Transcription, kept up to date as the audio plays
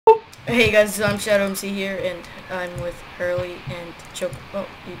Hey guys, I'm ImShadowMC here, and I'm with Hurley and Choco. Oh,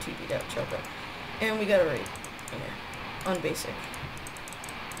 you two beat out Choco. And we got a raid in there, on basic.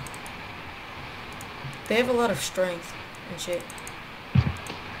 They have a lot of strength and shit.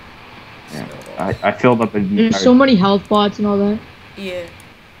 Yeah, I filled up a... There's so many health pots and all that. Yeah.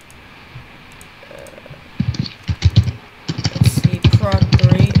 Let's see, Prod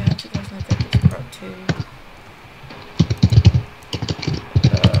 3. How'd you guys not get this? Prod 2.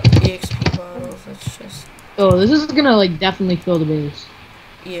 EXP bottles, that's just... Oh, this is gonna like definitely fill the base.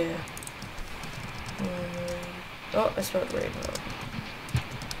 Yeah. Oh, I spelled raid mode.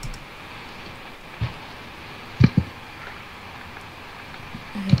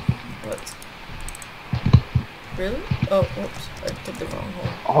 What? Really? Oh, whoops. I did the wrong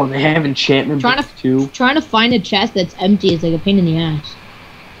hole. Oh, they have enchantment books too. Trying to find a chest that's empty is like a pain in the ass.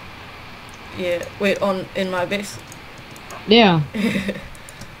 Yeah. Wait, in my base? Yeah.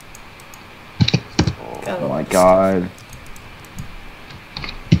 Oh my god.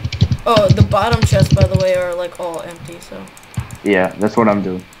 Oh, the bottom chests, by the way, are like all empty, so. Yeah, that's what I'm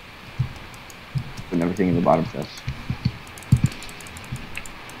doing. Putting everything in the bottom chest.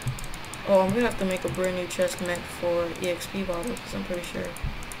 Oh, I'm gonna have to make a brand new chest meant for EXP bottles, because I'm pretty sure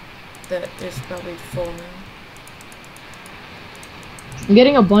that is probably full now. I'm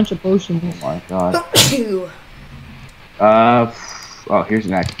getting a bunch of potions. Oh my god. Oh, here's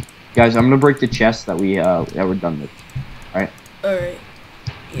an act. Guys, I'm gonna break the chest that we're done with. Alright? Alright.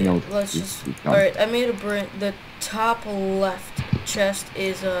 Yeah, You know, let's just... Alright, I made a the top left chest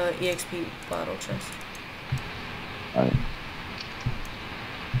is a EXP bottle chest. Alright.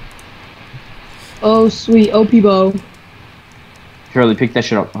 Oh sweet, OP bow. Hurley, pick that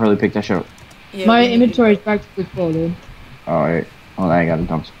shit up. Hurley, pick that shit up. Yeah, My inventory is practically full, dude. Alright. Oh, now I gotta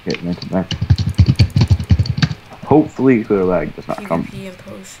dump some shit and then come back. Hopefully, clear lag does not come. PvP and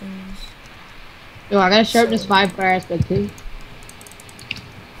potions. Yo, I got a sharpness 5 fire aspect too.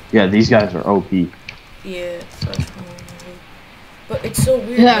 Yeah, these guys are OP. Yeah, such but it's so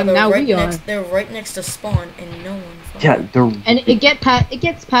weird. Yeah, they're now right we are. They're right next to spawn, and no one. Yeah, they're. And it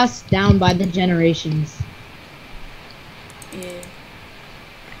gets passed down by the generations. Yeah.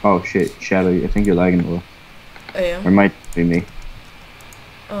 Oh shit, Shadow, I think you're lagging a little. I am. Or it might be me.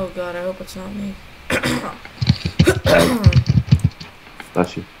 Oh god, I hope it's not me.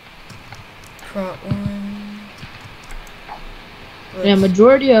 Bless you. Prot 1. Yeah,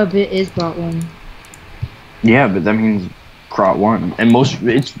 majority of it is brought one. Yeah, but that means Crot 1. And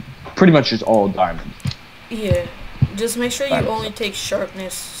it's pretty much just all diamonds. Yeah. Just make sure you Diamonds. only take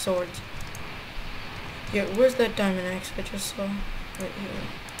sharpness swords. Yeah, where's that diamond axe I just saw? Right here.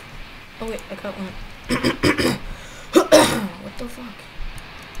 Oh wait, I got one. What the fuck?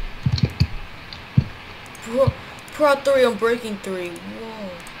 Prot 3, I'm breaking 3. Whoa.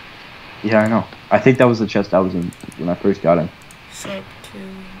 Yeah, I know. I think that was the chest I was in when I first got in. Sharp 2.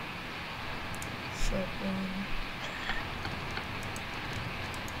 Sharp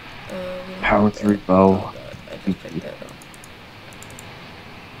 1. Power 3 bow. Oh god, I just picked that up.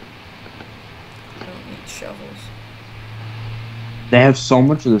 I don't need shovels. They have so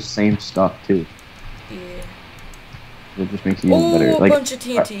much of the same stuff too. Yeah. It just makes it even better. Oh, a Like, bunch of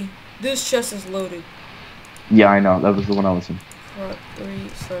TNT. This chest is loaded. yeah, I know. That was the one I was in. Prot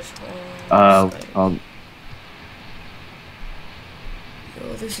 3/1.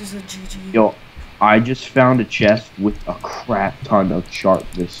 Yo, this is a GG. Yo, I just found a chest with a crap ton of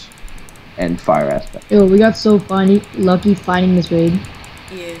sharpness and fire aspect. Yo, we got so lucky finding this raid.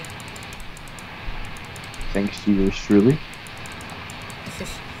 Yeah. Thanks to yours truly.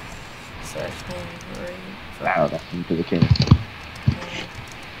 Wow, that's into the king.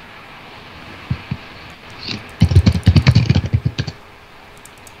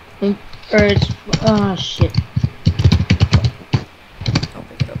 Or it's shit. I'll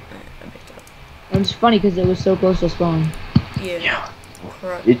pick it up, man. I picked it up. It's funny because it was so close to spawn. Yeah.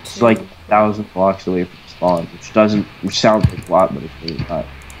 Prot It's 2. like 1,000 blocks away from spawn, which sounds like a lot, but it's really not.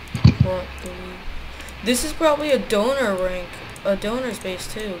 Prot 3. This is probably a donor rank, a donor's base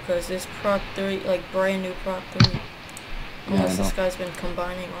too, because this Prot 3, like brand new Prot 3. Unless this guy's been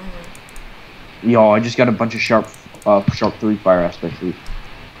combining armor. Yo, I just got a bunch of sharp 3 fire aspects. Nice.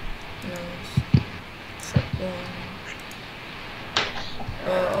 Sharp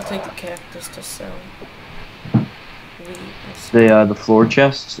 1. I'll take the cactus to sell. The floor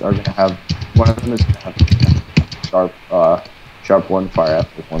chests are gonna have, one of them is gonna have sharp 1 fire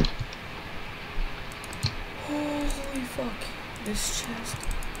aspect 1. Holy fuck. This chest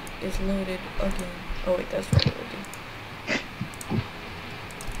is loaded again. Oh wait, that's regular dude.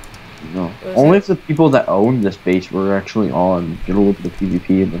 No. Only if the people that own this base were actually on. Get a little bit of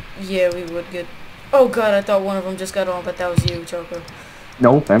PvP in them. Yeah, we would get... Oh god, I thought one of them just got on, but that was you, Choco.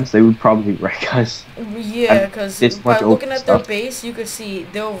 No offense, they would probably wreck us. Yeah, because by looking at their base, you could see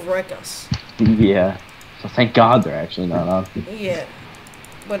they'll wreck us. Yeah. So thank God they're actually not on. Yeah.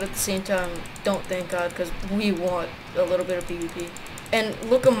 But at the same time, don't thank God, because we want a little bit of PvP. And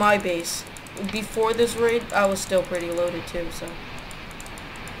look at my base. Before this raid, I was still pretty loaded too, so...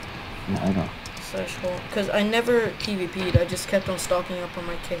 Yeah, I know. Because I never PvP'd, I just kept on stocking up on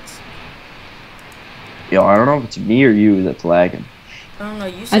my kits. Yo, I don't know if it's me or you that's lagging. I don't know,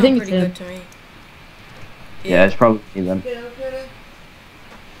 you sound pretty good to me. Yeah, it's probably me then.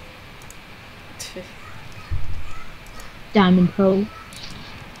 Diamond hoe.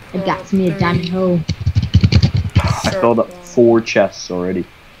 I got me a diamond hoe. I filled up 4 chests already.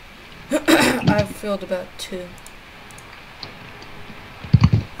 I've filled about 2.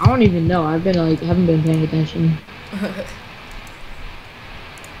 I don't even know. I've been like, haven't been paying attention.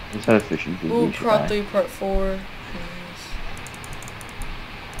 Is that efficient? Ooh, part 3, part 4.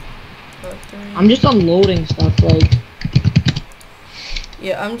 Part 3. I'm just unloading stuff, like.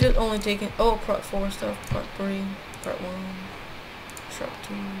 Yeah, I'm just only taking. Oh, part 4 stuff, part 3, part 1, part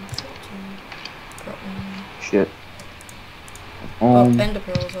 2, part 1. Shit. Ender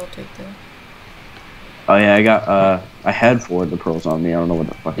pearls, I'll take that. Oh yeah, I got I had 4 of the pearls on me. I don't know what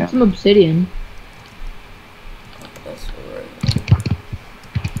the fuck happened. Some obsidian. Oh, that's right.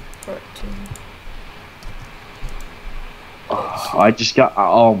 Part 2. Oh, I just got.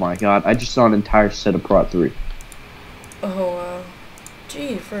 Oh my god! I just saw an entire set of Prot 3. Oh wow.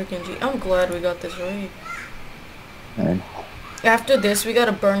 Gee, freaking gee. I'm glad we got this raid. Man. After this, we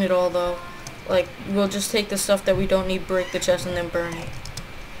gotta burn it all though. Like, we'll just take the stuff that we don't need, break the chest, and then burn it.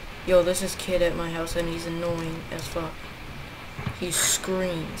 Yo, this is kid at my house, and he's annoying as fuck. He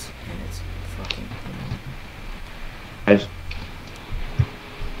screams, and it's fucking annoying.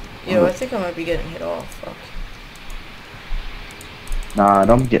 Yo, I think I might be getting hit off. Fuck. Nah,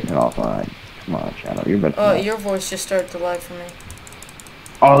 don't get it off. Alright. Come on, Shadow. You're better. Oh, your voice just started to lag for me.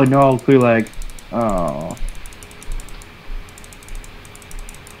 Oh no, clear lag. Oh.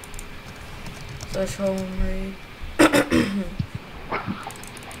 Slash home raid.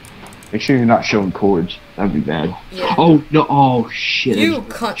 Make sure you're not showing cords. That'd be bad. Yeah. Oh no! Oh shit! You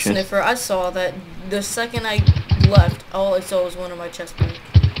cunt sniffer! I saw that. The second I left, all I saw was one of my chest plates.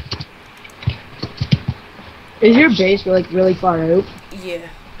 Is your base like really far out? Yeah.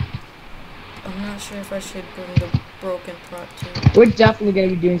 I'm not sure if I should bring the broken part too. We're definitely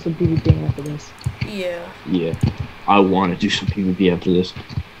gonna be doing some PvP after this. Yeah. Yeah. I want to do some PvP after this.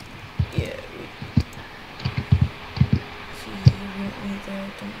 Yeah.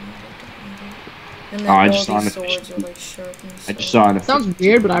 And then I all just saw these an swords are like sharpened. I just saw an. It sounds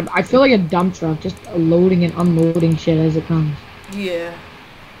weird, but I feel like a dump truck, just loading and unloading shit as it comes. Yeah.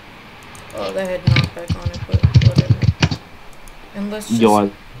 Oh, that had knockback on it, but whatever. And let's just Yo,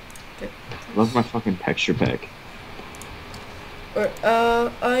 I love my fucking texture pack.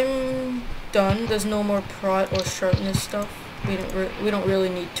 I'm done. There's no more prot or sharpness stuff. We don't really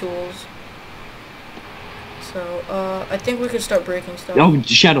need tools. So, I think we could start breaking stuff. Oh,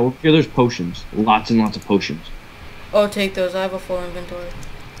 Shadow, over here there's potions. Lots and lots of potions. Oh, take those. I have a full inventory.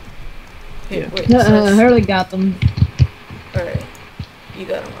 Here, Yeah. wait. I hardly got them. Alright. You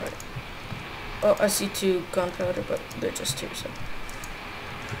got them, alright. Oh, I see 2 gunpowder, but they're just 2, so.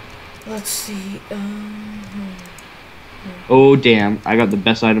 Let's see, Oh, damn. I got the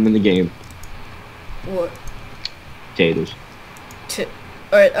best item in the game. What? Potatoes.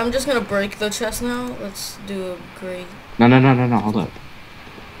 Alright, I'm just gonna break the chest now. Let's do a great... No, hold up.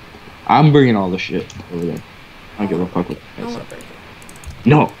 I'm bringing all the shit over there. I don't give a fuck with I wanna break it.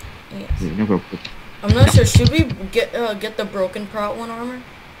 No! Yes. Yeah, no, I'm not sure. Should we get the broken prot 1 armor?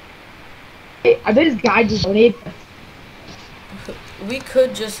 Hey, I bet this guy just donated. We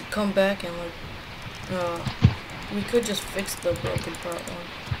could just come back and like, we could just fix the broken prot 1.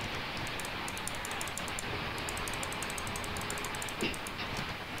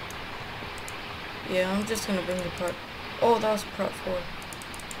 Yeah, I'm just gonna bring the part. Oh, that was prot 4.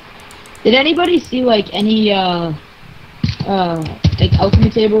 Did anybody see like any like alchemy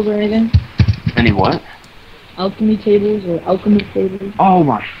tables or anything? Any what? Alchemy tables or alchemy tables? Oh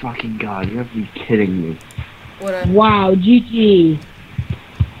my fucking god, you have to be kidding me. What happened? Wow, GG.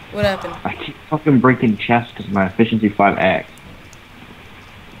 What happened? I keep fucking breaking chests because my efficiency 5 axe.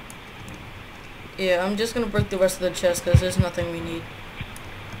 Yeah, I'm just gonna break the rest of the chest because there's nothing we need.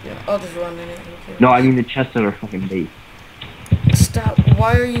 Yeah, I'll just run in it. No, I mean the chests that are fucking base. Stop.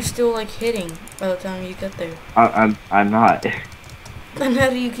 Why are you still like hitting by the time you get there? I'm not. Then how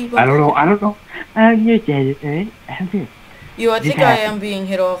do you keep on? I don't know. I don't know. Yo, I Just think I happen. am being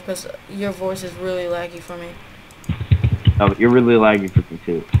hit off because your voice is really laggy for me. Oh, you're really lagging for me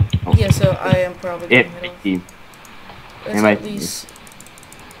too. Oh. Yeah, so I am probably It. getting hit off. 15. Let's Am I- at least.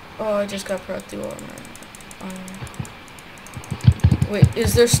 Oh, I just got proc through armor. Wait,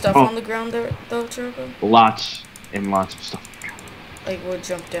 is there stuff Oh. on the ground there though, Turbo? Lots and lots of stuff. I would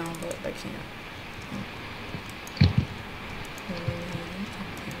jump down, but I can't.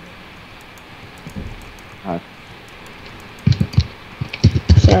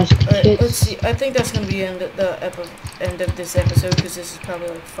 Alright, let's see. I think that's gonna be end of this episode because this is probably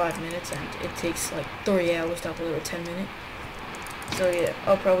like 5 minutes and it takes like 3 hours to upload a 10-minute. So yeah,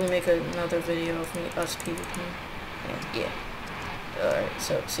 I'll probably make another video of us PvPing. And yeah. Alright,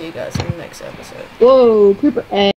 so see you guys in the next episode. Whoa, creeper.